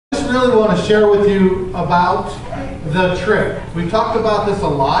really want to share with you about the trip. We've talked about this a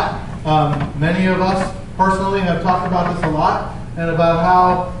lot. Many of us personally have talked about this a lot, and about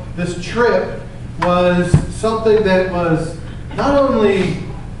how this trip was something that was not only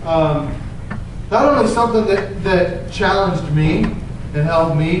something that challenged me and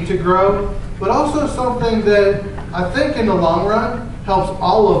helped me to grow, but also something that I think in the long run helps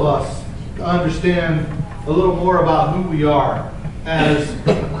all of us to understand a little more about who we are as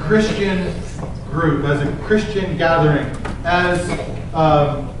a Christian group, as a Christian gathering, as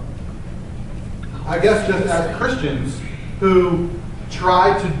I guess just as Christians who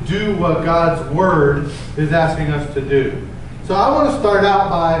try to do what God's Word is asking us to do. So I want to start out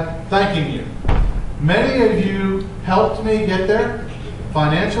by thanking you. Many of you helped me get there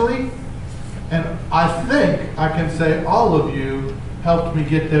financially, and I think I can say all of you helped me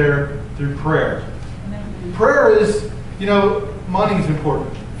get there through prayer. Prayer is, money's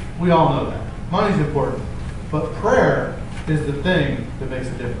important. We all know that. Money's important. But prayer is the thing that makes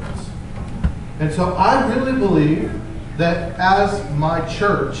a difference. And so I really believe that as my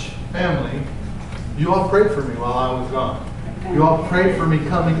church family, you all prayed for me while I was gone. You all prayed for me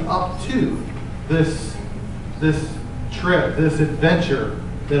coming up to this trip, this adventure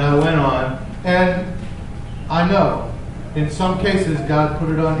that I went on. And I know, in some cases, God put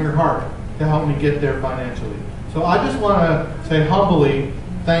it on your heart to help me get there financially. So I just want to say humbly,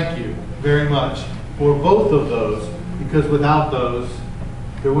 thank you very much for both of those, because without those,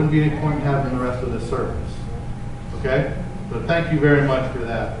 there wouldn't be any point in having the rest of this service. Okay? So thank you very much for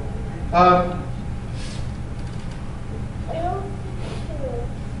that.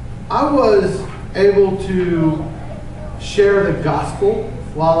 I was able to share the gospel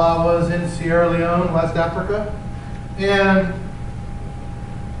while I was in Sierra Leone, West Africa. And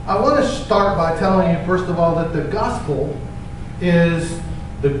I want to start by telling you, first of all, that the gospel is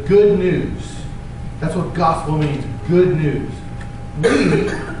the good news. That's what gospel means, good news. We,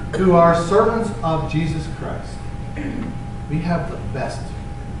 who are servants of Jesus Christ, we have the best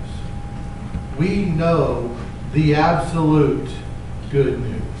news. We know the absolute good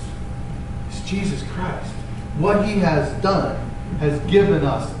news. It's Jesus Christ. What He has done has given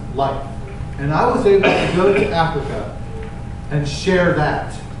us life. And I was able to go to Africa and share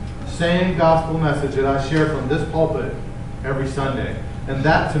that same gospel message that I share from this pulpit every Sunday. And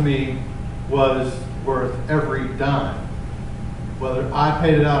that to me was worth every dime. Whether I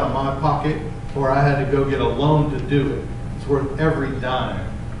paid it out of my pocket or I had to go get a loan to do it, it's worth every dime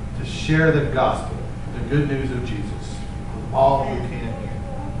to share the gospel, the good news of Jesus, with all who can hear.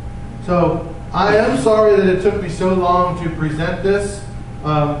 So I am sorry that it took me so long to present this,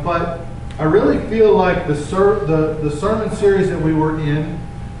 but I really feel like the sermon series that we were in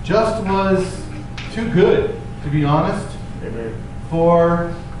just was too good, to be honest,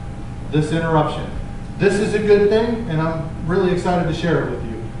 for this interruption. This is a good thing, and I'm really excited to share it with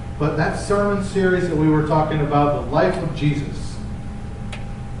you. But that sermon series that we were talking about, the life of Jesus,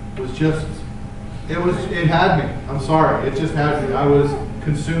 was just, it had me. I'm sorry, it just had me. I was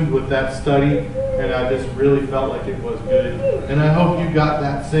consumed with that study, and I just really felt like it was good. And I hope you got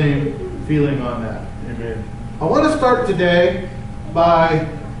that same feeling on that. Amen. I want to start today by,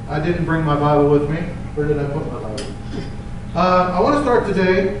 I didn't bring my Bible with me. Where did I put my Bible? I want to start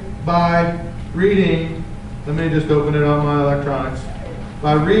today by reading, let me just open it on my electronics,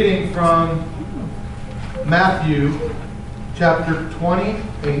 by reading from Matthew chapter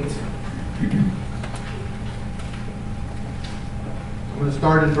 28. I'm going to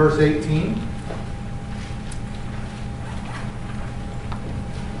start in verse 18.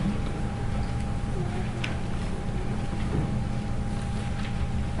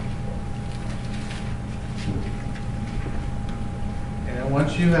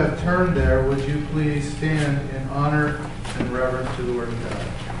 Once you have turned there, would you please stand in honor and reverence to the Word of God.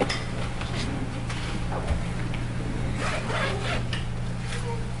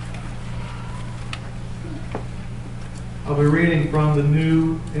 I'll be reading from the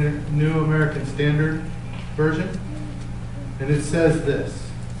New American Standard Version, and it says this: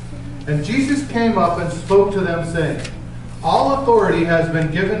 "And Jesus came up and spoke to them, saying, 'All authority has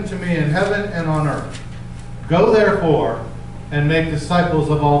been given to me in heaven and on earth. Go therefore and make disciples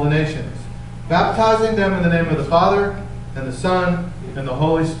of all the nations, baptizing them in the name of the Father, and the Son, and the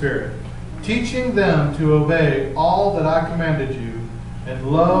Holy Spirit, teaching them to obey all that I commanded you. And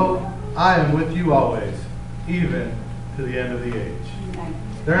lo, I am with you always, even to the end of the age.'"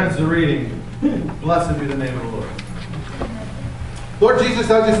 There ends the reading. Blessed be the name of the Lord. Lord Jesus,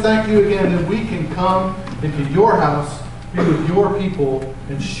 I just thank you again that we can come into your house, be with your people,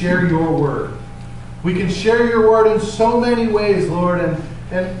 and share your word. We can share your word in so many ways, Lord,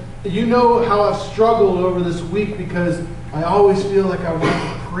 And you know how I've struggled over this week because I always feel like I want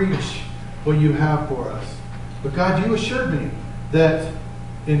to preach what you have for us. But God, you assured me that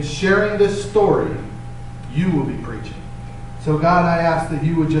in sharing this story, you will be preaching. So God, I ask that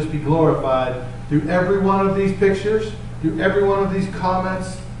you would just be glorified through every one of these pictures, through every one of these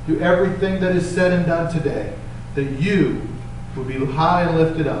comments, through everything that is said and done today, that you will be high and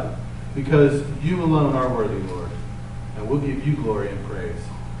lifted up, because you alone are worthy, Lord. And we'll give you glory and praise.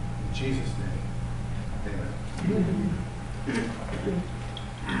 In Jesus' name, amen.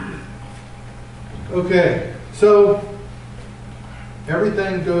 Okay, so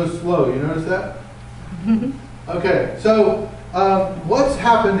everything goes slow. You notice that? Okay, so what's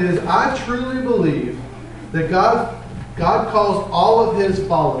happened is I truly believe that God calls all of his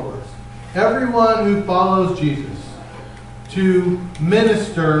followers, everyone who follows Jesus, to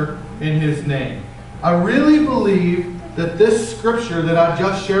minister in his name. I really believe that this scripture that I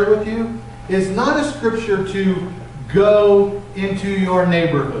just shared with you is not a scripture to go into your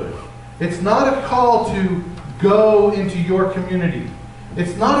neighborhood. It's not a call to go into your community.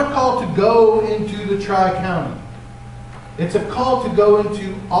 It's not a call to go into the Tri-County. It's a call to go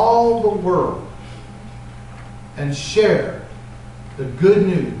into all the world and share the good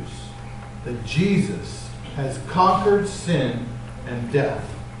news that Jesus has conquered sin and death,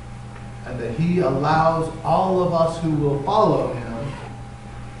 and that he allows all of us who will follow him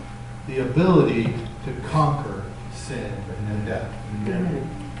the ability to conquer sin and death.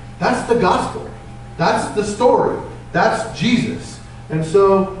 That's the gospel. That's the story. That's Jesus. And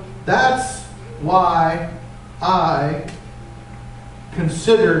so that's why I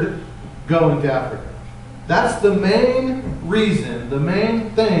considered going to Africa. That's the main reason, the main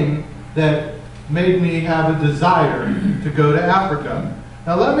thing that made me have a desire to go to Africa.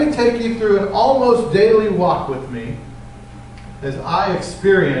 Now let me take you through an almost daily walk with me as I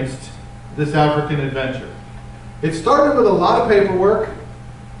experienced this African adventure. It started with a lot of paperwork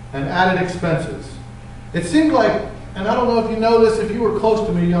and added expenses. It seemed like, and I don't know if you know this, if you were close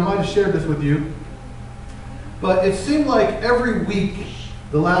to me, I might have shared this with you, but it seemed like every week,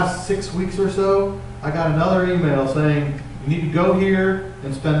 the last 6 weeks or so, I got another email saying, you need to go here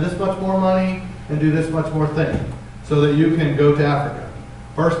and spend this much more money and do this much more thing so that you can go to Africa.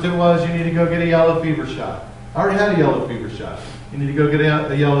 First it was, you need to go get a yellow fever shot. I already had a yellow fever shot. You need to go get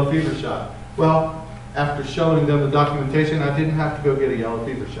a yellow fever shot. Well, after showing them the documentation, I didn't have to go get a yellow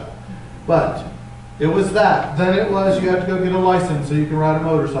fever shot. But it was that. Then it was, you have to go get a license so you can ride a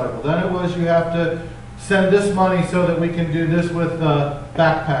motorcycle. Then it was, you have to send this money so that we can do this with a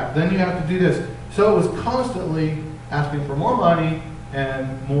backpack. Then you have to do this. So it was constantly asking for more money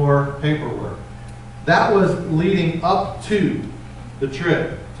and more paperwork. That was leading up to the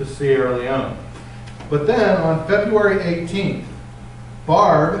trip to Sierra Leone. But then on February 18th,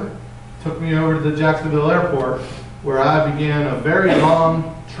 Barb took me over to the Jacksonville airport, where I began a very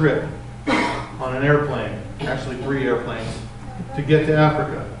long trip on an airplane, actually 3 airplanes, to get to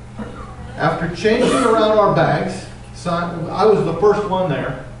Africa. After changing around our bags, I was the first one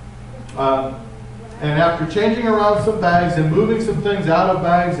there, and after changing around some bags and moving some things out of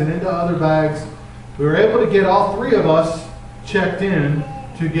bags and into other bags, we were able to get all 3 of us checked in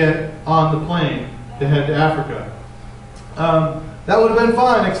to get on the plane to head to Africa. That would have been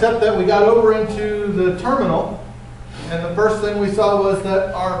fine, except that we got over into the terminal, and the first thing we saw was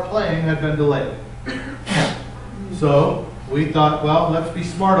that our plane had been delayed. So we thought, well, let's be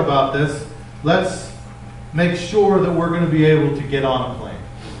smart about this. Let's make sure that we're going to be able to get on a plane.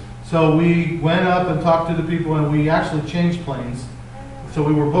 So we went up and talked to the people, and we actually changed planes. So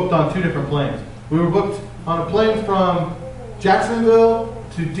we were booked on 2 different planes. We were booked on a plane from Jacksonville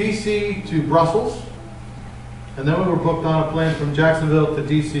to DC to Brussels. And then we were booked on a plane from Jacksonville to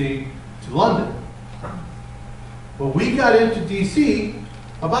DC to London. Well, we got into DC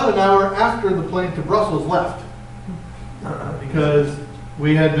about an hour after the plane to Brussels left, because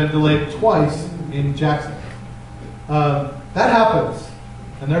we had been delayed twice in Jackson. That happens,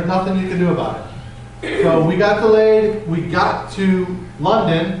 and there's nothing you can do about it. So we got delayed. We got to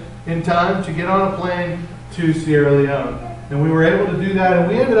London in time to get on a plane to Sierra Leone. And we were able to do that, and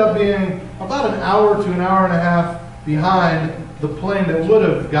we ended up being about an hour to an hour and a half behind the plane that would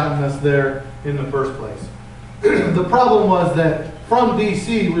have gotten us there in the first place. The problem was that from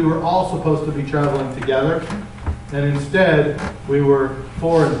DC, we were all supposed to be traveling together, and instead, we were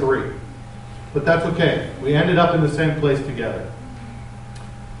 4 and 3. But that's okay. We ended up in the same place together.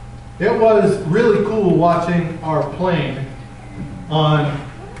 It was really cool watching our plane on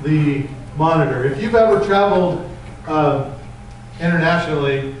the monitor. If you've ever traveled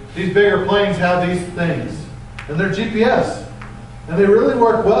internationally, these bigger planes have these things, and they're GPS. And they really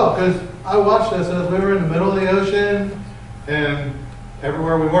work well, because I watched this as we were in the middle of the ocean and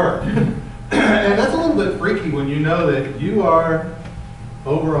everywhere we were. And that's a little bit freaky when you know that you are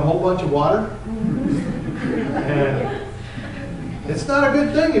over a whole bunch of water. And it's not a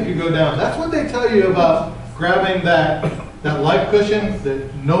good thing if you go down. That's what they tell you about grabbing that life cushion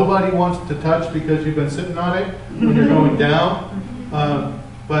that nobody wants to touch because you've been sitting on it when you're going down.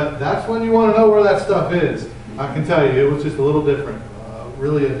 But that's when you want to know where that stuff is. I can tell you, it was just a little different.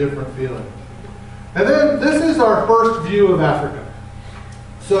 Really a different feeling. And then this is our first view of Africa.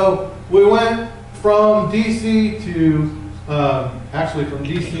 So we went from DC to, actually from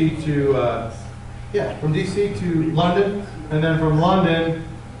DC to London. And then from London,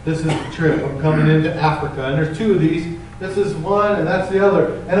 this is the trip. I'm coming into Africa. And there's two of these. This is one and that's the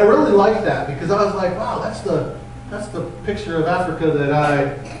other. And I really like that because I was like, wow, that's the picture of Africa that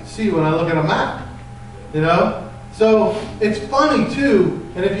I see when I look at a map. You know? So it's funny too,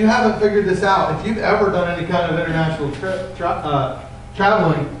 and if you haven't figured this out, if you've ever done any kind of international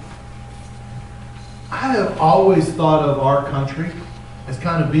traveling, I have always thought of our country as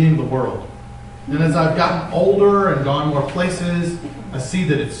kind of being the world. And as I've gotten older and gone more places, I see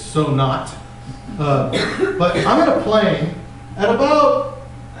that it's so not. But I'm in a plane at about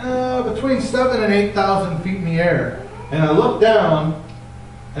between 7,000 and 8,000 feet in the air, and I look down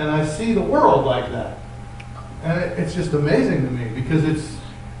and I see the world like that. And it's just amazing to me because it's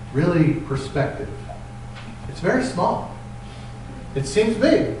really perspective. It's very small. It seems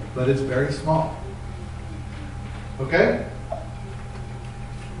big, but it's very small. Okay?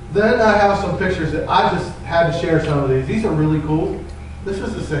 Then I have some pictures that I just had to share some of these. These are really cool. This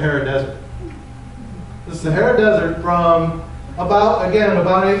is the Sahara Desert. The Sahara Desert from about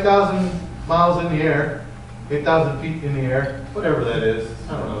 8,000 miles in the air, 8,000 feet in the air, whatever that is.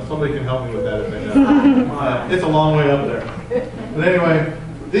 I don't know. Somebody can help me with that if they know. It's a long way up there. But anyway,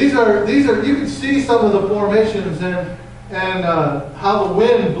 these are you can see some of the formations and how the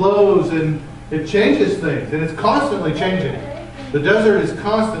wind blows and it changes things, and it's constantly changing. The desert is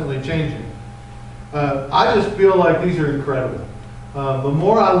constantly changing. I just feel like these are incredible. The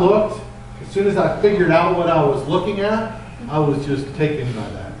more I looked, as soon as I figured out what I was looking at, I was just taken by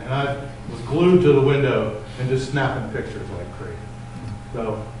that. And I was glued to the window and just snapping pictures like crazy.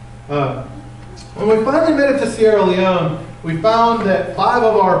 So, when we finally made it to Sierra Leone, we found that 5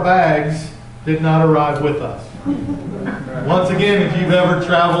 of our bags did not arrive with us. Once again, if you've ever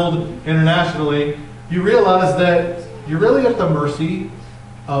traveled internationally, you realize that you're really at the mercy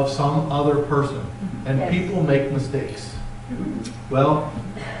of some other person, and people make mistakes. Well,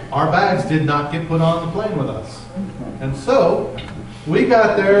 our bags did not get put on the plane with us. And so, we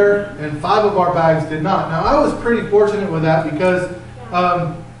got there, and 5 of our bags did not. Now, I was pretty fortunate with that because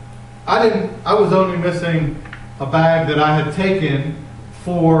I was only missing a bag that I had taken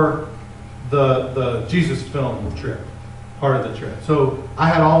for the Jesus film trip, part of the trip. So I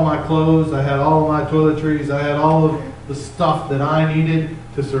had all my clothes, I had all my toiletries, I had all of the stuff that I needed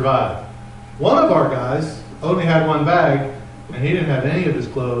to survive. One of our guys only had one bag, and he didn't have any of his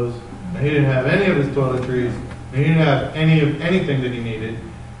clothes, and he didn't have any of his toiletries, and he didn't have anything that he needed.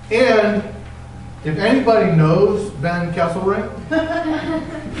 And if anybody knows Ben Kesselring,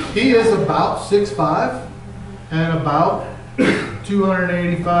 he is about 6'5" and about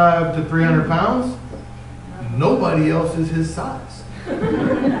 285 to 300 pounds. Nobody else is his size.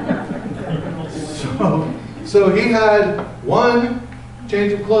 So he had one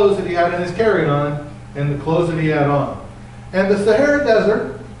change of clothes that he had in his carry-on and the clothes that he had on. And the Sahara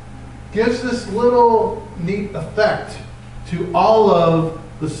Desert gives this little neat effect to all of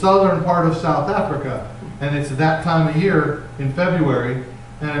the southern part of South Africa. And it's that time of year in February.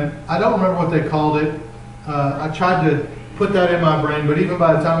 And I don't remember what they called it. I tried to put that in my brain, but even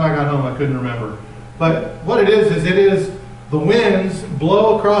by the time I got home, I couldn't remember. But what it is the winds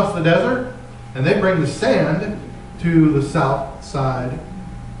blow across the desert, and they bring the sand to the south side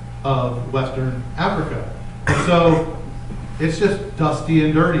of Western Africa. And so it's just dusty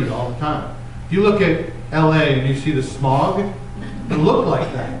and dirty all the time. If you look at LA and you see the smog, it looked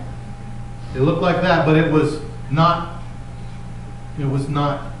like that. It looked like that, but it was not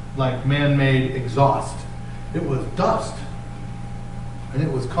like man-made exhaust. It was dust. And it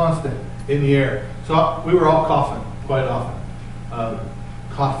was constant in the air. So we were all coughing quite often. I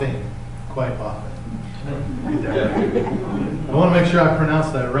want to make sure I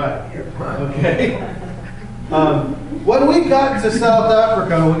pronounce that right. Okay. When we got to South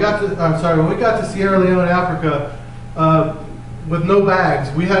Africa, when we got to Sierra Leone, Africa, with no bags,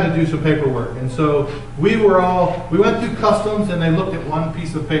 we had to do some paperwork. And so we went through customs, and they looked at one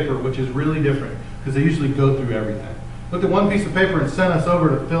piece of paper, which is really different because they usually go through everything. looked at one piece of paper and sent us over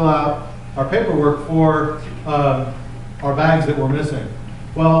to fill out our paperwork for our bags that were missing.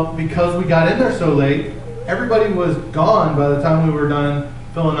 Well, because we got in there so late, everybody was gone by the time we were done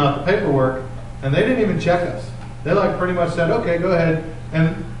filling out the paperwork, and they didn't even check us. They like pretty much said, okay, go ahead.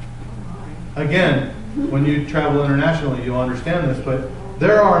 And again, when you travel internationally, you'll understand this, but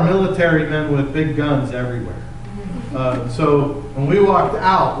there are military men with big guns everywhere. So when we walked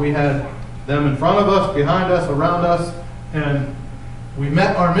out, we had them in front of us, behind us, around us, and we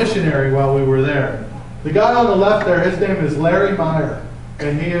met our missionary while we were there. The guy on the left there, his name is Larry Meyer,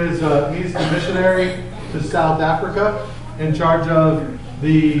 and he's the missionary to South Africa, in charge of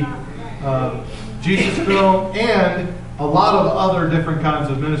the Jesus Film and a lot of other different kinds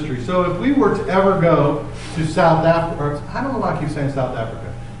of ministry. So if we were to ever go to South Africa, or I don't know why I keep saying South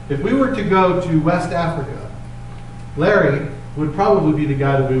Africa. If we were to go to West Africa, Larry would probably be the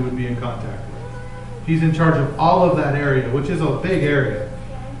guy that we would be in contact with. He's in charge of all of that area, which is a big area.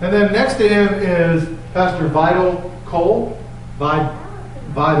 And then next to him is Pastor Vidal Cole.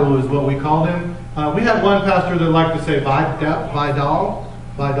 Vidal is what we called him. We had one pastor that liked to say Vidal,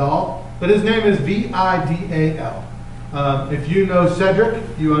 but his name is Vidal. If you know Cedric,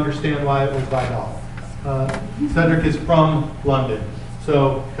 you understand why it was Vidal. Cedric is from London,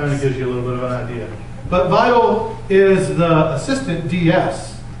 so kind of gives you a little bit of an idea. But Vidal is the assistant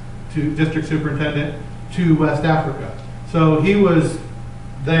DS to district superintendent to West Africa. So he was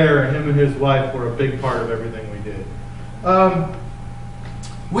there, him and his wife were a big part of everything we did.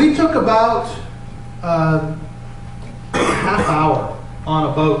 We took about a half hour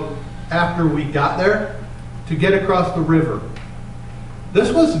on a boat after we got there to get across the river.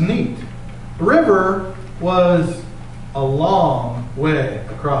 This was neat. The river was a long way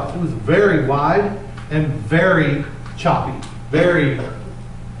across. It was very wide and very choppy, very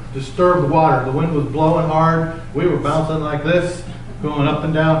disturbed water. The wind was blowing hard. We were bouncing like this, going up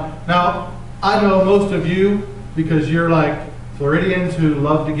and down. Now, I know most of you, because you're like Floridians who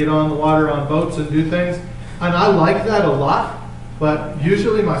love to get on the water on boats and do things, and I like that a lot, but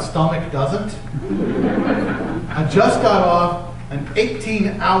usually my stomach doesn't. I just got off an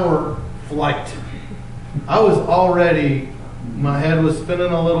 18-hour flight. I was already, my head was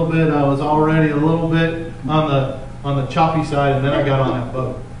spinning a little bit. I was already a little bit on the choppy side, and then I got on that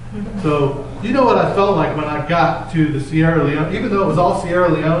boat. So you know what I felt like when I got to the Sierra Leone, even though it was all Sierra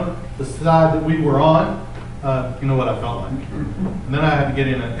Leone, the side that we were on, you know what I felt like. And then I had to get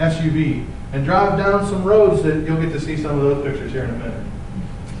in an SUV and drive down some roads that you'll get to see some of those pictures here in a minute.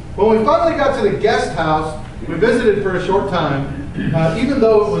 When we finally got to the guest house, we visited for a short time, even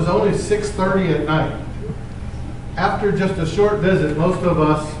though it was only 6:30 at night. After just a short visit, most of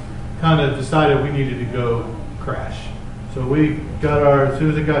us kind of decided we needed to go crash. So we got as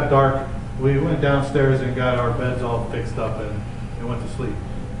soon as it got dark, we went downstairs and got our beds all fixed up and went to sleep.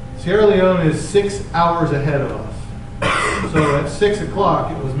 Sierra Leone is 6 hours ahead of us. So at 6 o'clock,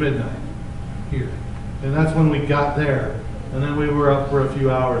 it was midnight here. And that's when we got there. And then we were up for a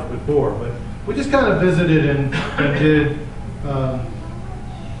few hours before. But we just kind of visited and did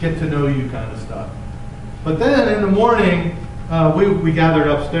get to know you kind of stuff. But then in the morning, we gathered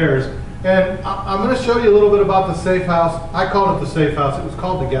upstairs. And I'm going to show you a little bit about the safe house. I called it the safe house. It was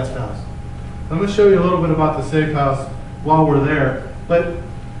called the guest house. I'm going to show you a little bit about the safe house while we're there. But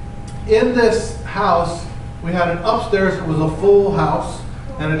in this house, we had an upstairs that was a full house,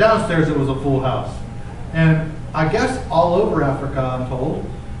 and a downstairs that was a full house. And I guess all over Africa, I'm told,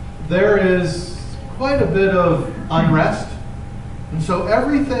 there is quite a bit of unrest. And so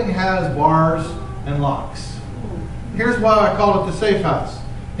everything has bars and locks. Here's why I call it the safe house.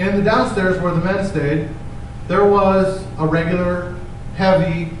 In the downstairs where the men stayed, there was a regular,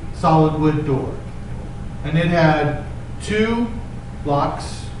 heavy, solid wood door. And it had 2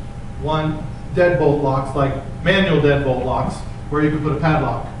 locks, 1 deadbolt locks, like manual deadbolt locks, where you could put a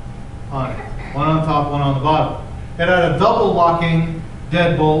padlock on it. 1 on top, 1 on the bottom. It had a double locking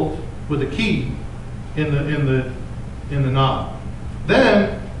deadbolt with a key in the knob.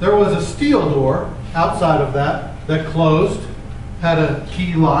 Then there was a steel door outside of that closed, had a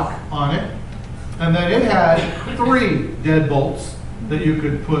key lock on it, and then it had 3 deadbolts that you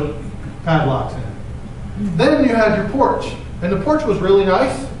could put padlocks in. Then you had your porch, and the porch was really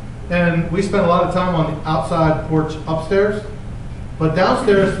nice, and we spent a lot of time on the outside porch upstairs. But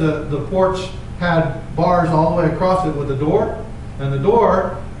downstairs, the porch had bars all the way across it with a door, and the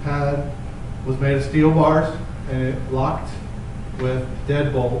door was made of steel bars, and it locked with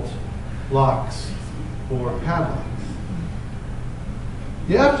deadbolt locks for padlocks.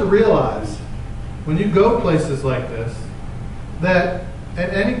 You have to realize, when you go places like this, that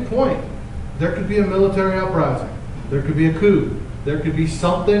at any point there could be a military uprising. There could be a coup. There could be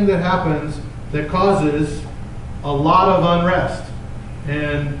something that happens that causes a lot of unrest.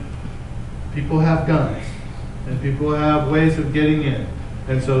 And people have guns. And people have ways of getting in.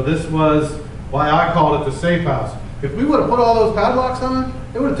 And so this was why I called it the safe house. If we would have put all those padlocks on,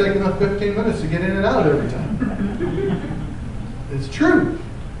 it would have taken us 15 minutes to get in and out every time. It's true.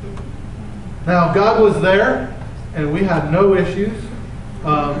 Now, God was there, and we had no issues,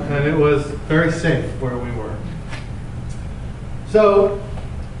 and it was very safe where we were. So,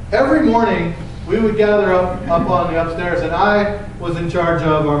 every morning, we would gather up on the upstairs, and I was in charge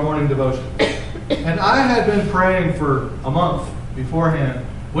of our morning devotion. And I had been praying for a month beforehand.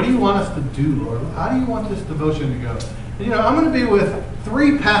 What do you want us to do, Lord? How do you want this devotion to go? And, I'm going to be with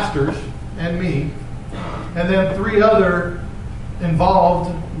 3 pastors and me, and then 3 other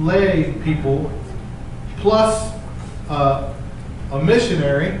involved lay people, plus a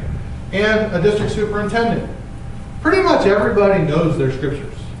missionary and a district superintendent. Pretty much everybody knows their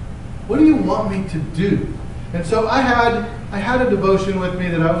scriptures. What do you want me to do? And so I had a devotion with me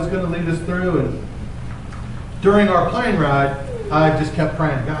that I was going to lead us through, and during our plane ride, I just kept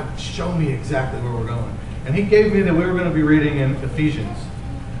praying, God, show me exactly where we're going. And He gave me that we were going to be reading in Ephesians.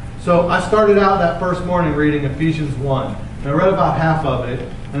 So I started out that first morning reading Ephesians 1. And I read about half of it,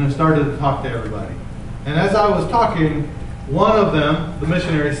 and then started to talk to everybody. And as I was talking, one of them, the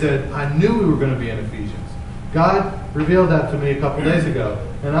missionary, said, I knew we were going to be in Ephesians. God revealed that to me a couple days ago.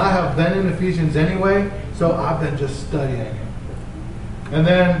 And I have been in Ephesians anyway, so I've been just studying it. And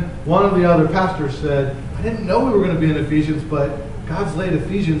then one of the other pastors said, I didn't know we were going to be in Ephesians, but God's laid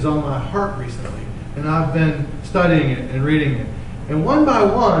Ephesians on my heart recently. And I've been studying it and reading it. And one by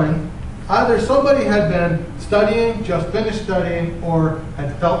one, either somebody had been studying, just finished studying, or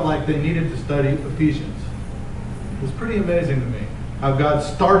had felt like they needed to study Ephesians. It was pretty amazing to me how God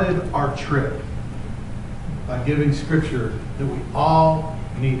started our trip by giving scripture that we all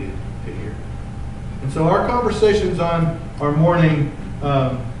needed to hear. And so our conversations on our morning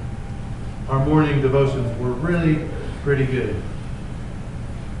devotions were really pretty good.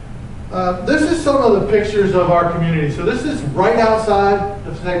 This is some of the pictures of our community. So this is right outside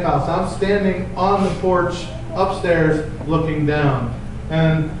the safe house. I'm standing on the porch upstairs looking down.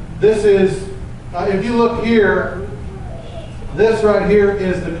 And this is, if you look here, this right here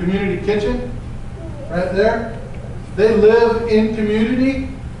is the community kitchen. Right there. They live in community.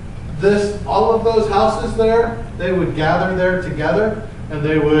 All of those houses there, they would gather there together and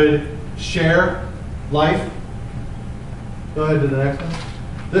they would share life. Go ahead to the next one.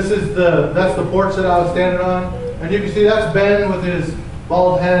 That's the porch that I was standing on. And you can see that's Ben with his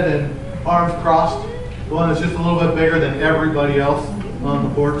bald head and arms crossed. The one that's just a little bit bigger than everybody else on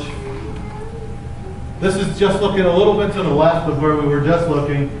the porch. This is just looking a little bit to the left of where we were just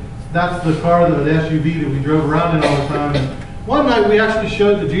looking. That's the car, the SUV that we drove around in all the time. And one night we actually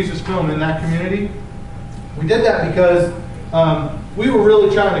showed the Jesus film in that community. We did that because we were really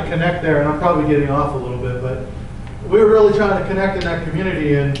trying to connect there, and I'm probably getting off a little bit, but we were really trying to connect in that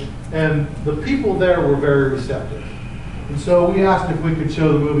community, and the people there were very receptive. And so we asked if we could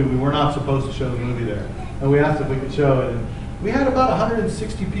show the movie. We were not supposed to show the movie there. And we asked if we could show it. And we had about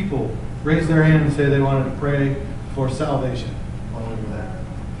 160 people raise their hand and say they wanted to pray for salvation while we were there.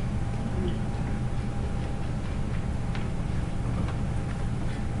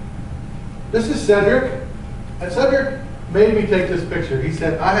 This is Cedric. And Cedric made me take this picture. He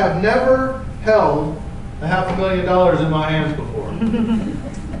said, I have never held $500,000 in my hands before.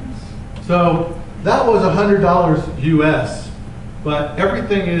 So that was $100 US, but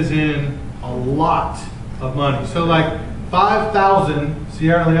everything is in a lot of money. So like 5,000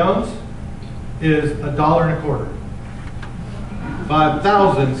 Sierra Leones is $1.25.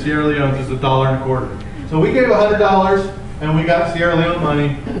 5,000 Sierra Leones is $1.25. So we gave $100 and we got Sierra Leone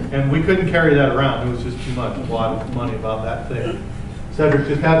money, and we couldn't carry that around. It was just too much, a lot of money about that thing. Cedric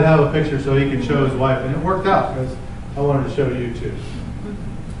just had to have a picture so he could show his wife, and it worked out because I wanted to show you too.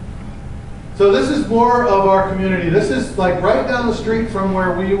 So this is more of our community. This is like right down the street from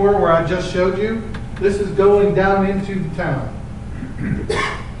where we were, where I just showed you. This is going down into the town.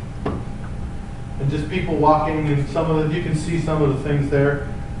 And just people walking, and some of the, you can see some of the things there.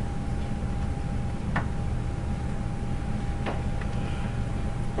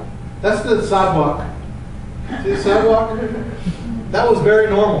 That's the sidewalk. See the sidewalk? That was very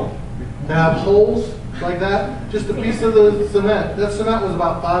normal. To have holes like that, just a piece of the cement. That cement was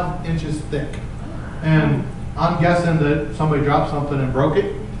about 5 inches thick. And I'm guessing that somebody dropped something and broke it,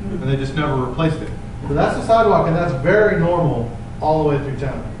 and they just never replaced it. So that's the sidewalk, and that's very normal all the way through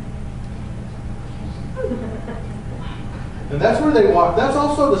town. And that's where they walk. That's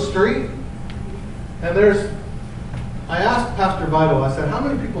also the street. And there's I asked Pastor Vital, I said, how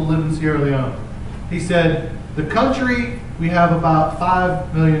many people live in Sierra Leone? He said, the country, we have about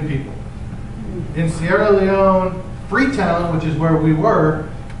 5 million people. In Sierra Leone, Freetown, which is where we were,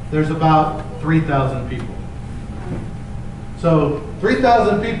 there's about 3,000 people. So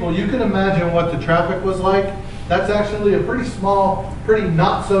 3,000 people, you can imagine what the traffic was like. That's actually a pretty small, pretty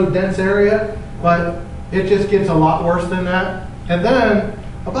not so dense area, but it just gets a lot worse than that. And then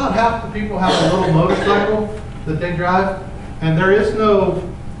about half the people have a little motorcycle that they drive, and there is no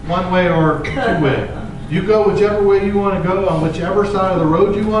one-way or two-way. You go whichever way you want to go on whichever side of the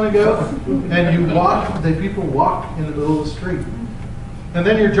road you want to go, and you walk, people walk in the middle of the street. And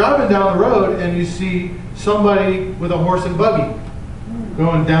then you're driving down the road and you see somebody with a horse and buggy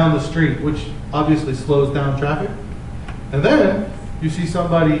going down the street, which obviously slows down traffic. And then you see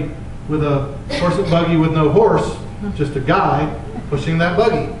somebody with a horse and buggy with no horse, just a guy pushing that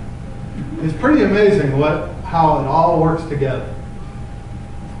buggy. It's pretty amazing how it all works together.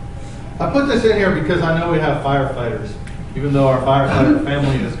 I put this in here because I know we have firefighters, even though our firefighter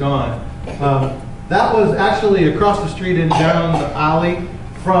family is gone. That was actually across the street and down the alley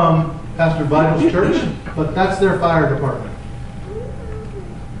from Pastor Vital's church, but that's their fire department.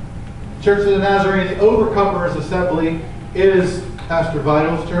 Church of the Nazarene, the Overcomers Assembly, is Pastor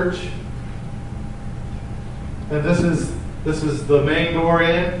Vital's church. And this is the main door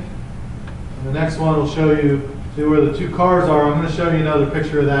in. And the next one will show you, see where the two cars are. I'm going to show you another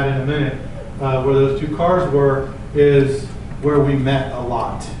picture of that in a minute. Where those two cars were is where we met a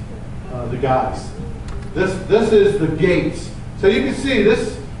lot, the guys. This is the gates. So you can see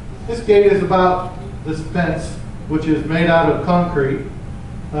this gate is about this fence, which is made out of concrete.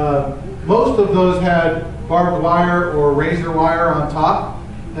 Most of those had barbed wire or razor wire on top,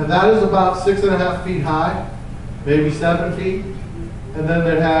 and that is about 6.5 feet high, maybe 7 feet. And then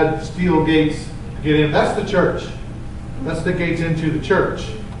they had steel gates to get in. That's the church. That's the gates into the church.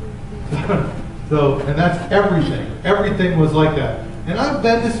 And that's everything. Everything was like that. And I've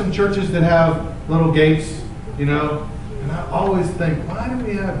been to some churches that have little gates, and I always think, why do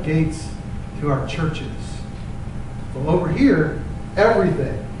we have gates to our churches? Well, over here,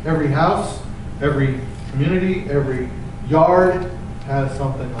 everything, every house, every community, every yard has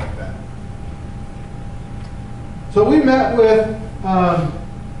something like that. So we met with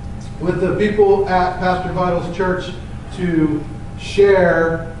the people at Pastor Vital's church to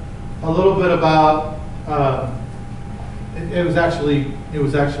share a little bit about. It was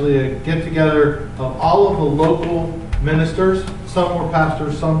actually a get together of all of the local ministers. Some were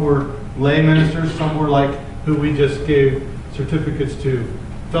pastors, some were lay ministers, some were like who we just gave certificates to.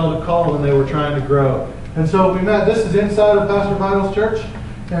 Felt a call when they were trying to grow. And so we met. This is inside of Pastor Vital's church,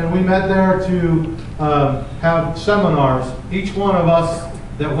 and we met there to have seminars. Each one of us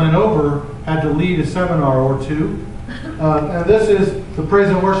that went over had to lead a seminar or two. And this is the praise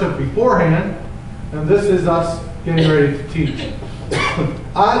and worship beforehand, and this is us getting ready to teach.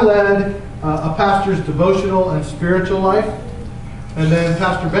 I led a pastor's devotional and spiritual life, and then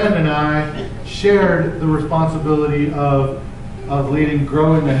Pastor Ben and I shared the responsibility of leading,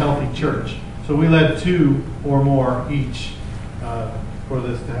 growing a healthy church. So we led 2 or more each for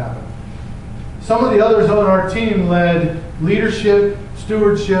this to happen. Some of the others on our team led leadership,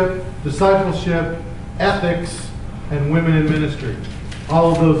 stewardship, discipleship, ethics, and women in ministry.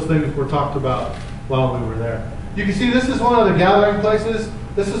 All of those things were talked about while we were there. You can see this is one of the gathering places.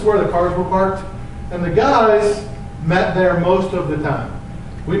 This is where the cars were parked. And the guys met there most of the time.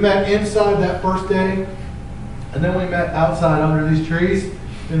 We met inside that first day, and then we met outside under these trees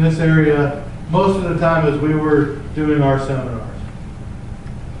in this area most of the time as we were doing our seminars.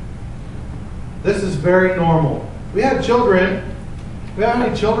 This is very normal. We had children. We have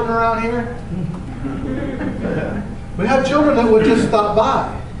any children around here? We had children that would just stop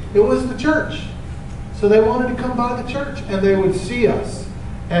by. It was the church. So they wanted to come by the church, and they would see us.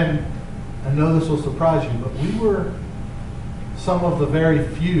 And I know this will surprise you, but we were some of the very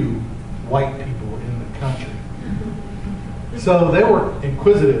few white people in the country. So they were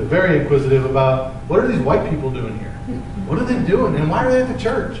inquisitive, very inquisitive about, what are these white people doing here? What are they doing? And why are they at the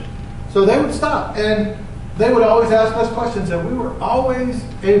church? So they would stop, and they would always ask us questions, and we were always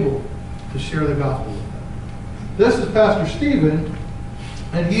able to share the gospel with them. This is Pastor Stephen,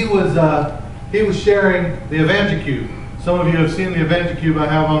 and he was sharing the Evangicube. Some of you have seen the Evangicube I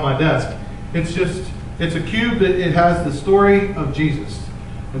have on my desk. It's a cube that it has the story of Jesus.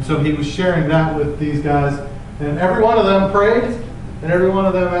 And so he was sharing that with these guys. And every one of them prayed, and every one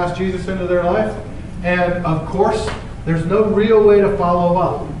of them asked Jesus into their life. And of course, there's no real way to follow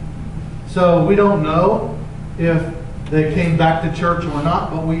up. So we don't know if they came back to church or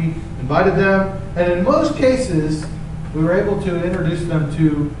not, but we invited them. And in most cases, we were able to introduce them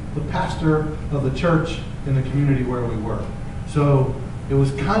to the pastor of the church in the community where we were. So it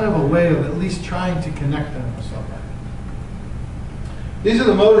was kind of a way of at least trying to connect them with somebody. These are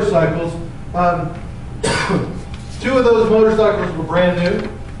the motorcycles. 2 of those motorcycles were brand new.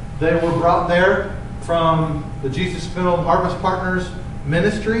 They were brought there from the Jesus Film Harvest Partners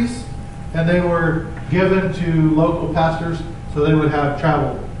Ministries, and they were given to local pastors so they would have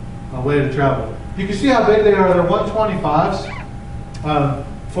travel, a way to travel. You can see how big they are. They're 125s.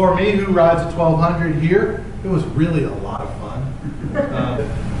 For me, who rides a 1200 here, it was really a lot of fun.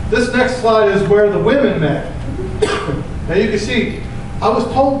 This next slide is where the women met. Now you can see, I was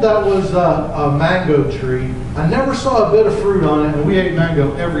told that was a mango tree. I never saw a bit of fruit on it, and we ate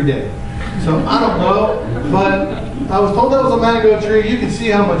mango every day. So I don't know, but I was told that was a mango tree. You can see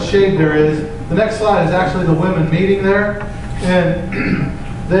how much shade there is. The next slide is actually the women meeting there, and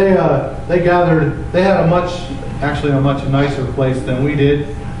they gathered. They had a much nicer place than we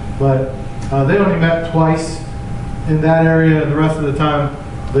did, but they only met twice in that area, and the rest of the time,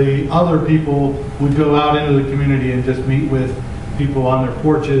 the other people would go out into the community and just meet with people on their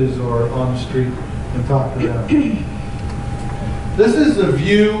porches or on the street and talk to them. This is the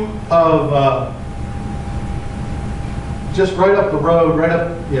view of just right up the road, right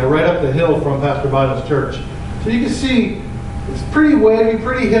up the hill from Pastor Biden's church. So you can see it's pretty wavy,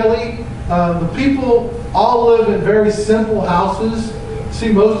 pretty hilly. The people all live in very simple houses.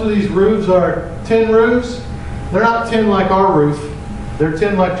 See, most of these roofs are tin roofs. They're not tin like our roof. They're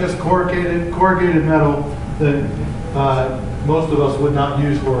tin like just corrugated metal that most of us would not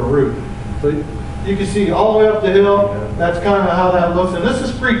use for a roof. But you can see all the way up the hill. That's kind of how that looks. And this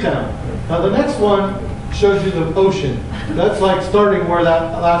is Freetown. Now the next one shows you the ocean. That's like starting where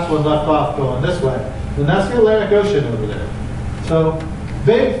that last one left off going this way. And that's the Atlantic Ocean over there. So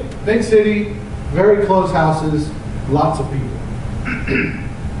big city, very close houses, lots of people.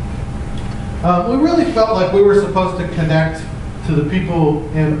 We really felt like we were supposed to connect to the people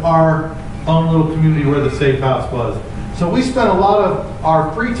in our own little community where the safe house was. So we spent a lot of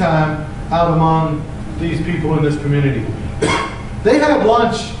our free time out among these people in this community. They had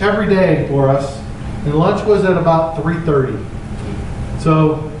lunch every day for us, and lunch was at about 3:30.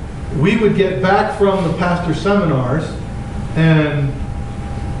 So we would get back from the pastor seminars, and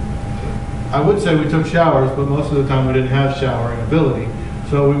I would say we took showers, but most of the time we didn't have showering ability.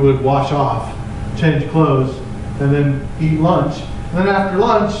 So we would wash off, change clothes, and then eat lunch. And then after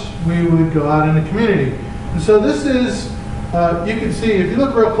lunch, we would go out in the community. And so this is, you can see, if you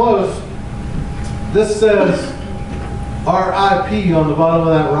look real close, this says RIP on the bottom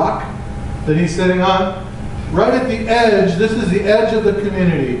of that rock that he's sitting on. Right at the edge, this is the edge of the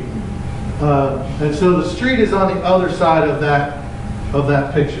community. And so the street is on the other side of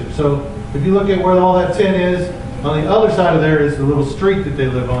that picture. So if you look at where all that tin is, on the other side of there is the little street that they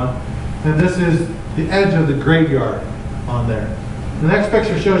live on. And this is the edge of the graveyard on there. The next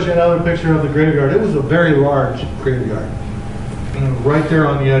picture shows you another picture of the graveyard. It was a very large graveyard, right there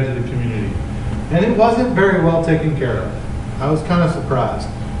on the edge of the community. And it wasn't very well taken care of. I was kind of surprised.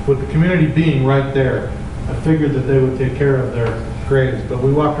 With the community being right there, I figured that they would take care of their graves. But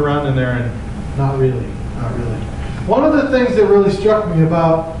we walked around in there and not really. One of the things that really struck me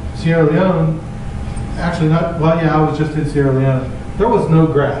about Sierra Leone, actually not, well yeah, I was just in Sierra Leone. There was no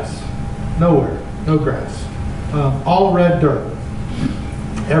grass. Nowhere. No grass. All red dirt.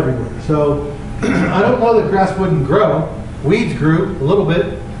 Everywhere. So I don't know that grass wouldn't grow. Weeds grew a little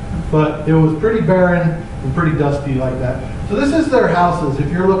bit, but it was pretty barren and pretty dusty like that. So this is their houses.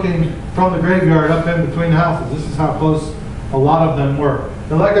 If you're looking from the graveyard up in between the houses, this is how close a lot of them were.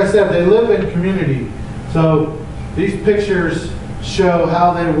 And like I said, they live in community. So these pictures show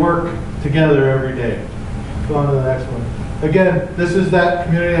how they work together every day. Go on to the next one. Again, this is that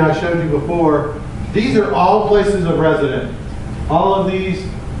community I showed you before. These are all places of residence. All of these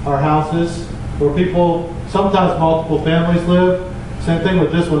are houses where people, sometimes multiple families live. Same thing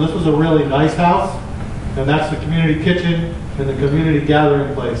with this one. This was a really nice house, and that's the community kitchen and the community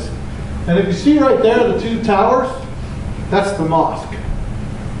gathering place. And if you see right there, the two towers, that's the mosque.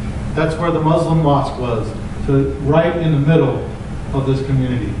 That's where the Muslim mosque was. So right in the middle of this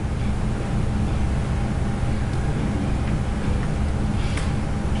community.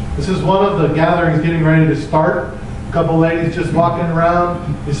 This is one of the gatherings getting ready to start. A couple ladies just walking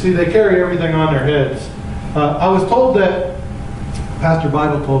around. You see, they carry everything on their heads. I was told that, Pastor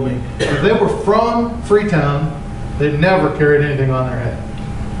Bible told me, if they were from Freetown, they never carried anything on their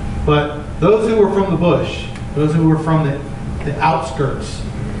head. But those who were from the bush, those who were from the outskirts,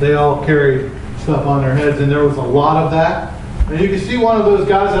 they all carried stuff on their heads, and there was a lot of that. And you can see one of those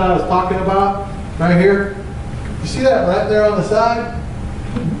guys that I was talking about right here. You see that right there on the side?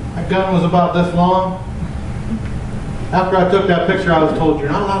 That gun was about this long. After I took that picture, I was told, you're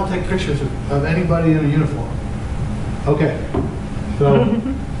not allowed to take pictures of anybody in a uniform. Okay. So,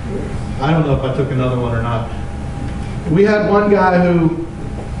 I don't know if I took another one or not. We had one guy who,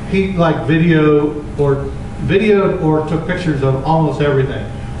 he like videoed or took pictures of almost everything.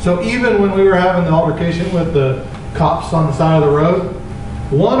 So even when we were having the altercation with the cops on the side of the road,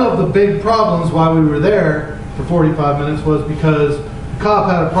 one of the big problems why we were there for 45 minutes was because the cop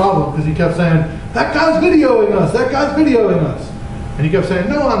had a problem because he kept saying, that guy's videoing us, that guy's videoing us. And he kept saying,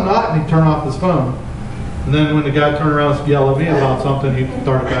 no, I'm not, and he'd turn off his phone. And then when the guy turned around and yelled at me about something, he'd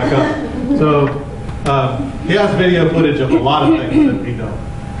start it back up. So he has video footage of a lot of things that we don't.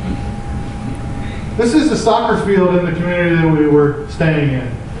 This is the soccer field in the community that we were staying in.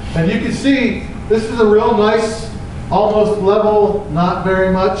 And you can see, this is a real nice, almost level, not very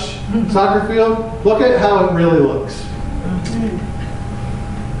much soccer field. Look at how it really looks.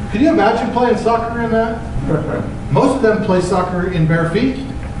 Can you imagine playing soccer in that? Most of them play soccer in bare feet.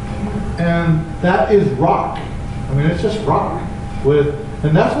 And that is rock. I mean, it's just rock.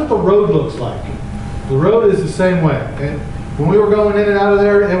 And that's what the road looks like. The road is the same way. And when we were going in and out of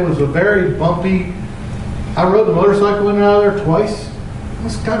there, it was a very bumpy. I rode the motorcycle in and out of there twice. It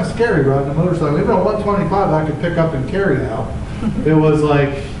was kind of scary riding the motorcycle. Even a 125 I could pick up and carry out. It was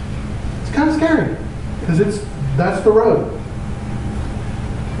like, it's kind of scary because that's the road.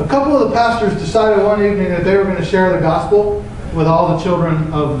 A couple of the pastors decided one evening that they were going to share the gospel with all the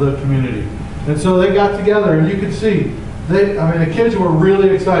children of the community. And so they got together, and you could see, the kids were really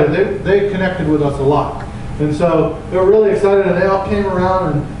excited. They connected with us a lot. And so they were really excited, and they all came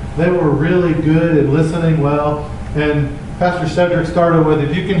around, and they were really good at listening well. And Pastor Cedric started with,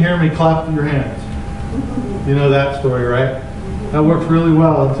 if you can hear me, clap your hands. You know that story, right? That works really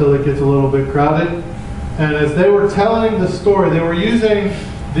well until it gets a little bit crowded. And as they were telling the story, they were using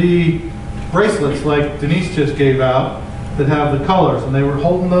the bracelets like Denise just gave out that have the colors, and they were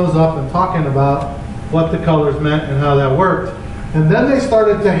holding those up and talking about what the colors meant and how that worked. And then they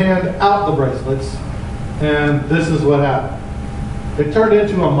started to hand out the bracelets, and this is what happened. It turned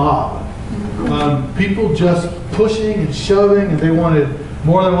into a mob. People just pushing and shoving, and they wanted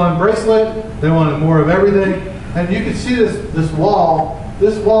more than one bracelet. They wanted more of everything. And you can see this wall.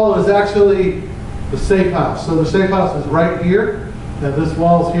 This wall is actually the safe house. So the safe house is right here, and this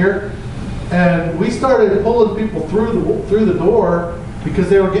wall's here. And we started pulling people through the door because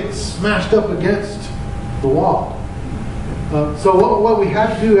they were getting smashed up against the wall. So what we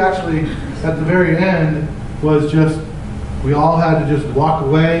had to do actually at the very end was we all had to just walk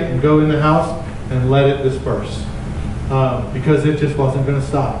away and go in the house and let it disperse. Because it just wasn't going to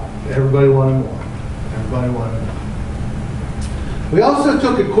stop. Everybody wanted more. Everybody wanted more. We also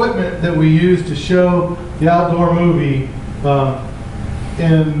took equipment that we used to show the outdoor movie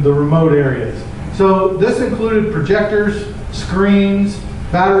in the remote areas. So this included projectors, screens,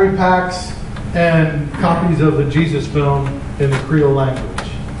 battery packs, and copies of the Jesus film in the Creole language.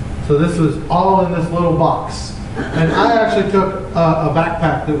 So this was all in this little box. And I actually took a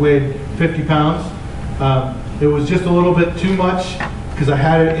backpack that weighed 50 pounds. It was just a little bit too much because I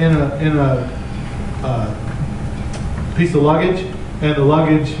had it in a piece of luggage, and the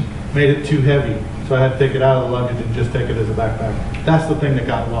luggage made it too heavy. So I had to take it out of the luggage and just take it as a backpack. That's the thing that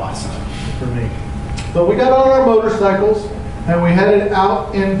got lost for me. But we got on our motorcycles and we headed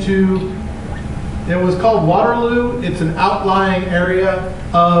out into, it was called Waterloo. It's an outlying area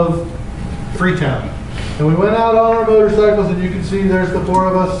of Freetown. And we went out on our motorcycles, and you can see there's the four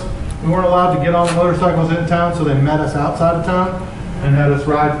of us. We weren't allowed to get on the motorcycles in town, so they met us outside of town and had us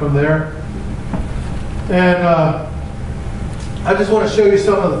ride from there. And I just want to show you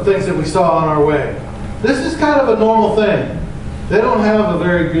some of the things that we saw on our way. This is kind of a normal thing. They don't have a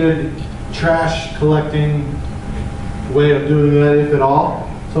very good trash collecting way of doing that, if at all.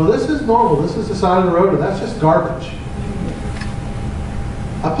 So this is normal. This is the side of the road, and that's just garbage.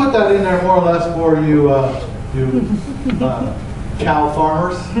 I put that in there more or less for you, cow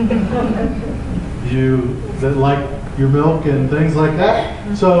farmers, you that like your milk and things like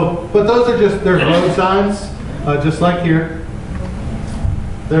that. So, but those are there's road signs, just like here.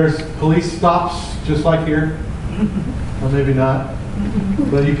 There's police stops, just like here. Well, maybe not,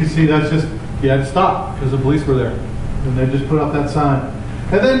 but you can see that's just, you had to stop because the police were there, and they just put up that sign.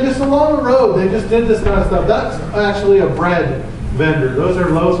 And then just along the road, they just did this kind of stuff. That's actually a bread vendor. Those are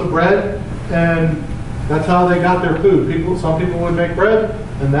loaves of bread, and that's how they got their food. Some people would make bread,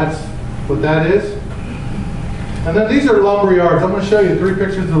 and that's what that is. And then these are lumber yards. I'm going to show you 3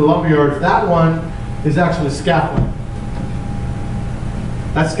 pictures of the lumber yards. That one is actually scaffolding.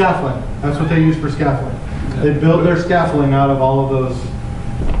 That's scaffolding. That's what they use for scaffolding. They build their scaffolding out of all of those.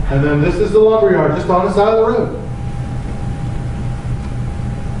 And then this is the lumber yard just on the side of the road.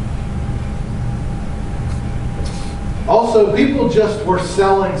 Also, people just were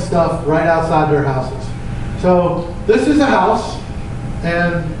selling stuff right outside their houses. So this is a house,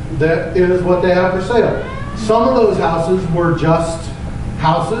 and that is what they have for sale. Some of those houses were just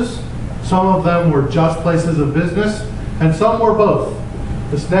houses. Some of them were just places of business, and some were both.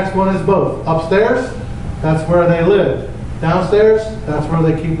 This next one is both. Upstairs, that's where they live. Downstairs, that's where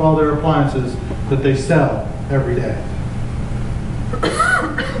they keep all their appliances that they sell every day.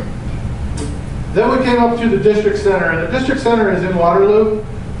 Then we came up to the district center, and the district center is in Waterloo.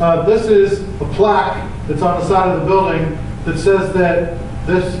 This is a plaque that's on the side of the building that says that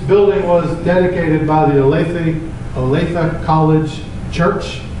this building was dedicated by the Olathe College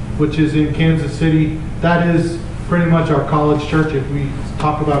Church, which is in Kansas City. That is pretty much our college church. If we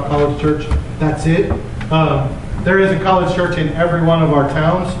talk about college church, that's it. There is a college church in every one of our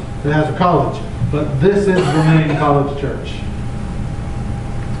towns that has a college, but this is the main college church.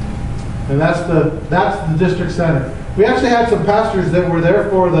 And that's the district center. We actually had some pastors that were there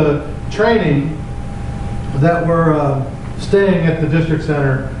for the training that were staying at the district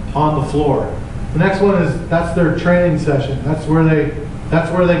center on the floor. The next one is, that's their training session. That's where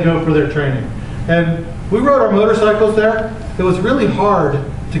they go for their training. And we rode our motorcycles there. It was really hard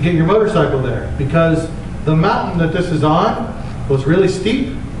to get your motorcycle there because the mountain that this is on was really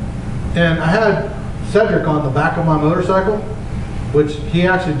steep. And I had Cedric on the back of my motorcycle, which he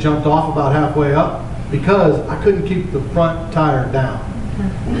actually jumped off about halfway up because I couldn't keep the front tire down.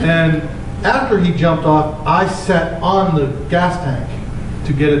 And after he jumped off, I sat on the gas tank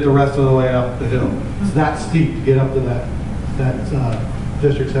to get it the rest of the way up the hill. It's that steep to get up to that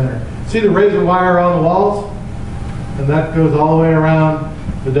district center. See the razor wire on the walls? And that goes all the way around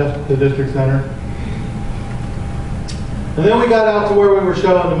the district center. And then we got out to where we were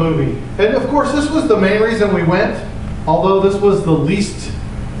showing the movie. And of course, this was the main reason we went, although this was the least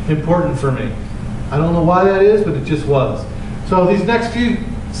important for me. I don't know why that is, but it just was. So these next few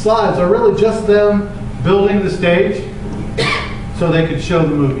slides are really just them building the stage so they could show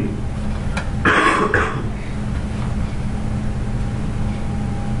the movie.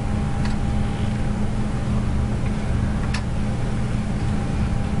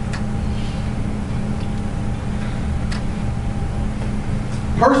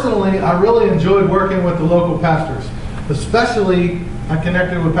 Personally, I really enjoyed working with the local pastors. Especially, I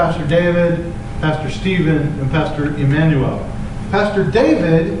connected with Pastor David, Pastor Stephen, and Pastor Emmanuel. Pastor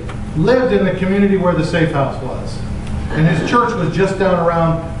David lived in the community where the Safe House was. And his church was just down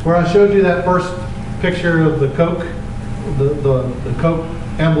around where I showed you that first picture of the Coke, the Coke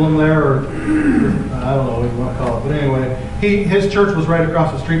emblem there, or I don't know what you want to call it. But anyway, his church was right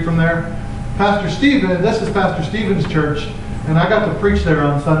across the street from there. Pastor Stephen, this is Pastor Stephen's church, and I got to preach there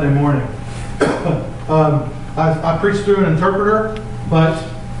on Sunday morning. I preached through an interpreter, but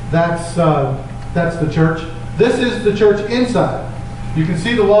that's the church. This is the church inside. You can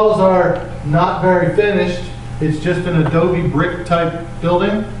see the walls are not very finished. It's just an adobe brick type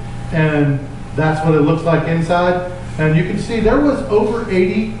building, and that's what it looks like inside. And you can see there was over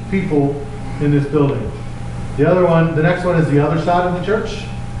 80 people in this building. The next one is the other side of the church,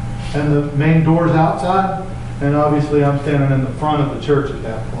 and the main door's outside. And obviously I'm standing in the front of the church at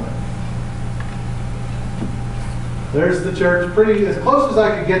that point. There's the church, pretty as close as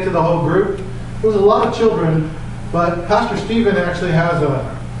I could get to the whole group. There was a lot of children, but Pastor Stephen actually has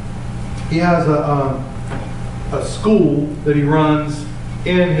a school that he runs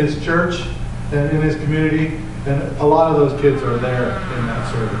in his church and in his community, and a lot of those kids are there in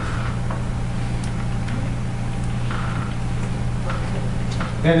that service.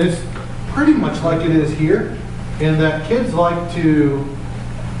 And it's pretty much like it is here, in that kids like to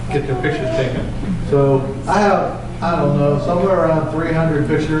get their pictures taken. So I have, I don't know, somewhere around 300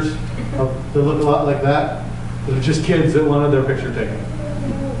 pictures that look a lot like that. They're just kids that wanted their picture taken.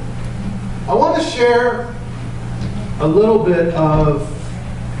 I want to share a little bit of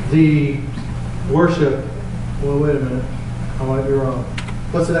the worship. Well, wait a minute. I might be wrong.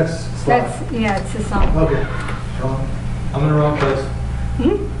 What's the next slide? It's a song. Okay. Wrong. I'm in the wrong place.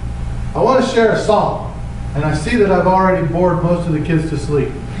 Hmm? I want to share a song. And I see that I've already bored most of the kids to sleep.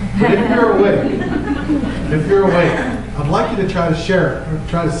 But if you're awake, I'd like you to try to share it, or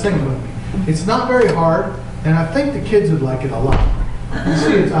try to sing it with me. It's not very hard, and I think the kids would like it a lot. You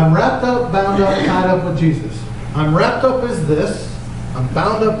see, it's I'm wrapped up, bound up, tied up with Jesus. I'm wrapped up as this, I'm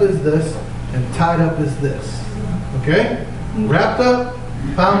bound up as this, and tied up as this. Okay? Wrapped up,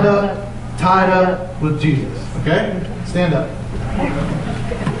 bound up, tied up with Jesus. Okay? Stand up.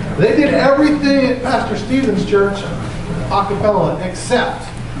 They did everything at Pastor Stephen's church a cappella except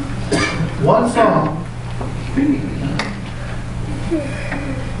one song.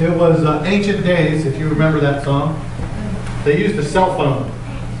 It was Ancient Days, if you remember that song. They used a cell phone.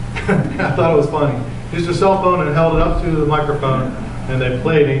 I thought it was funny. Used a cell phone and held it up to the microphone, and they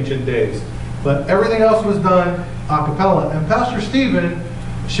played Ancient Days. But everything else was done a cappella. And Pastor Stephen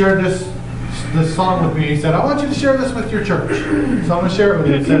shared this song with me. He said, I want you to share this with your church. So I'm going to share it with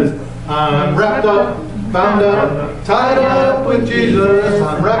you. It says, I'm wrapped up, bound up, tied up with Jesus.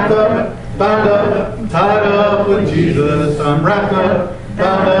 I'm wrapped up, bound up, tied up with Jesus. I'm wrapped up,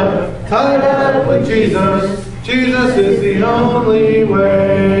 bound up, tied up with Jesus. Jesus is the only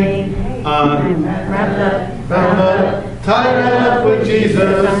way. I'm wrapped up, bound up, tied up with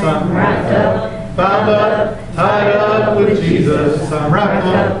Jesus. I'm wrapped up, bound up, tied up with Jesus. I'm wrapped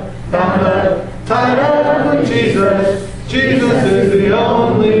up, bound up, tied up with Jesus. Jesus is the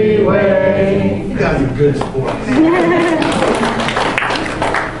only way. You guys are good sports.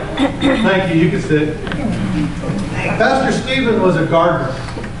 Thank you. You can sit. Pastor Stephen was a gardener.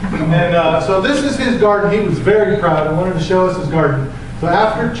 And so this is his garden. He was very proud and wanted to show us his garden. So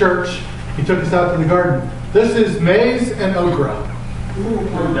after church, he took us out to the garden. This is maize and okra.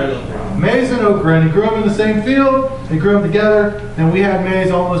 Maize and okra. And he grew them in the same field. They grew them together. And we had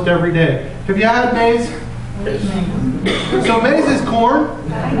maize almost every day. Have you had maize? So maize is corn,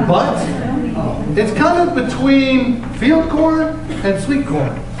 but it's kind of between field corn and sweet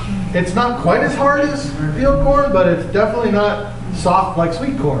corn. It's not quite as hard as field corn, but it's definitely not soft like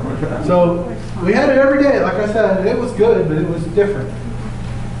sweet corn. So we had it every day. Like I said, it was good, but it was different.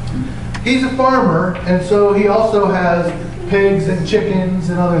 He's a farmer, and so he also has pigs and chickens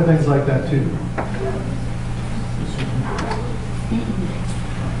and other things like that too.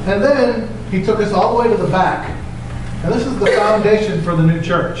 And then he took us all the way to the back. And this is the foundation for the new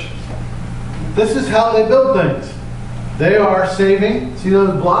church. This is how they build things. They are saving, see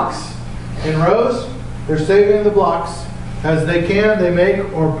those blocks in rows? They're saving the blocks. As they can, they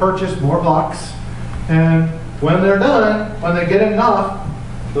make or purchase more blocks. And when they're done, when they get enough,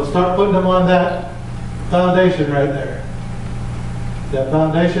 they'll start putting them on that foundation right there. That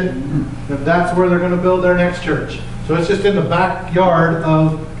foundation, and that's where they're going to build their next church. So it's just in the backyard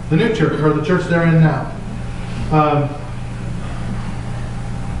of the new church, or the church they're in now.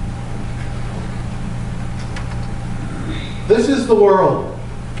 This is the world,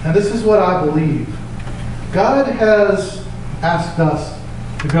 and this is what I believe. God has asked us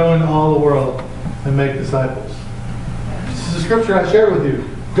to go into all the world and make disciples. This is the scripture I shared with you.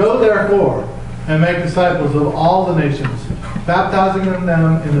 Go therefore and make disciples of all the nations, baptizing them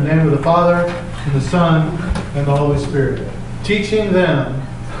in the name of the Father, and the Son, and the Holy Spirit, teaching them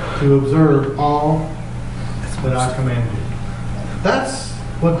to observe all that I command you. That's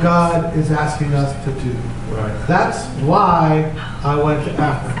what God is asking us to do. Right. That's why I went to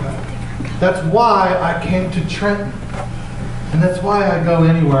Africa. That's why I came to Trenton. And that's why I go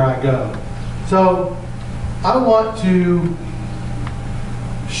anywhere I go. So I want to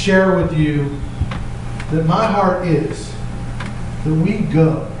share with you that my heart is that we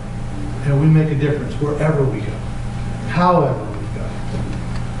go and we make a difference wherever we go, however we go.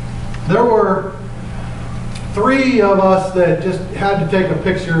 There were 3 of us that just had to take a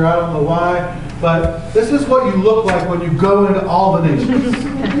picture. I don't know why, but this is what you look like when you go into all the nations.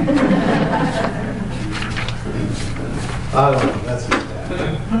 I don't know, that's just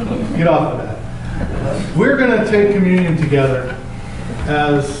bad. Get off of that. We're going to take communion together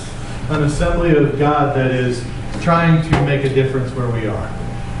as an assembly of God that is trying to make a difference where we are.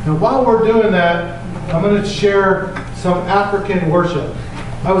 And while we're doing that, I'm going to share some African worship.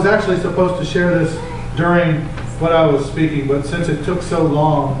 I was actually supposed to share this during what I was speaking, but since it took so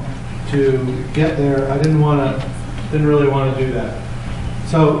long to get there, I didn't really want to do that.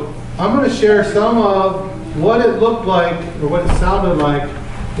 So I'm going to share some of what it looked like, or what it sounded like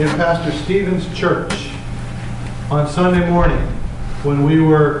in Pastor Stephen's church on Sunday morning when we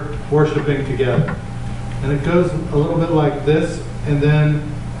were worshiping together. And it goes a little bit like this, and then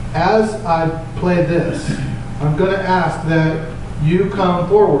as I play this, I'm going to ask that you come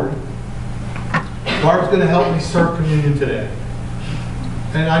forward. Barb's going to help me serve communion today.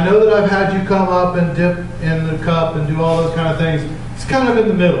 And I know that I've had you come up and dip in the cup and do all those kind of things. It's kind of in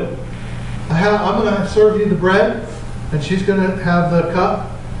the middle. I'm going to serve you the bread, and she's going to have the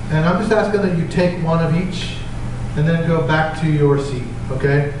cup. And I'm just asking that you take one of each and then go back to your seat,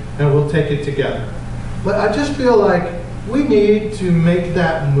 okay? And we'll take it together. But I just feel like we need to make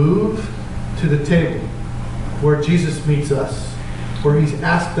that move to the table where Jesus meets us, where he's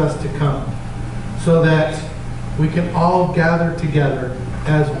asked us to come, so that we can all gather together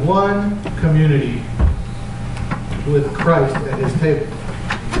as one community with Christ at his table.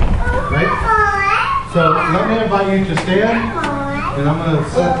 Right? So let me invite you to stand, and I'm going to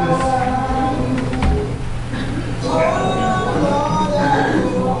set this.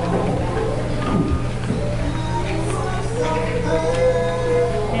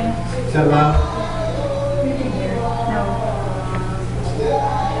 Is that loud?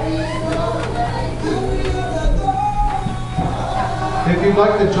 If you'd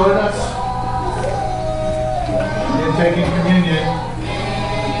like to join us in taking communion,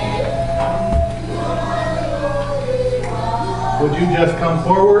 would you just come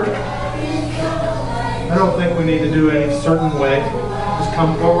forward? I don't think we need to do any certain way. Just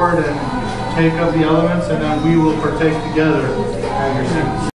come forward and take of the elements, and then we will partake together at your seats.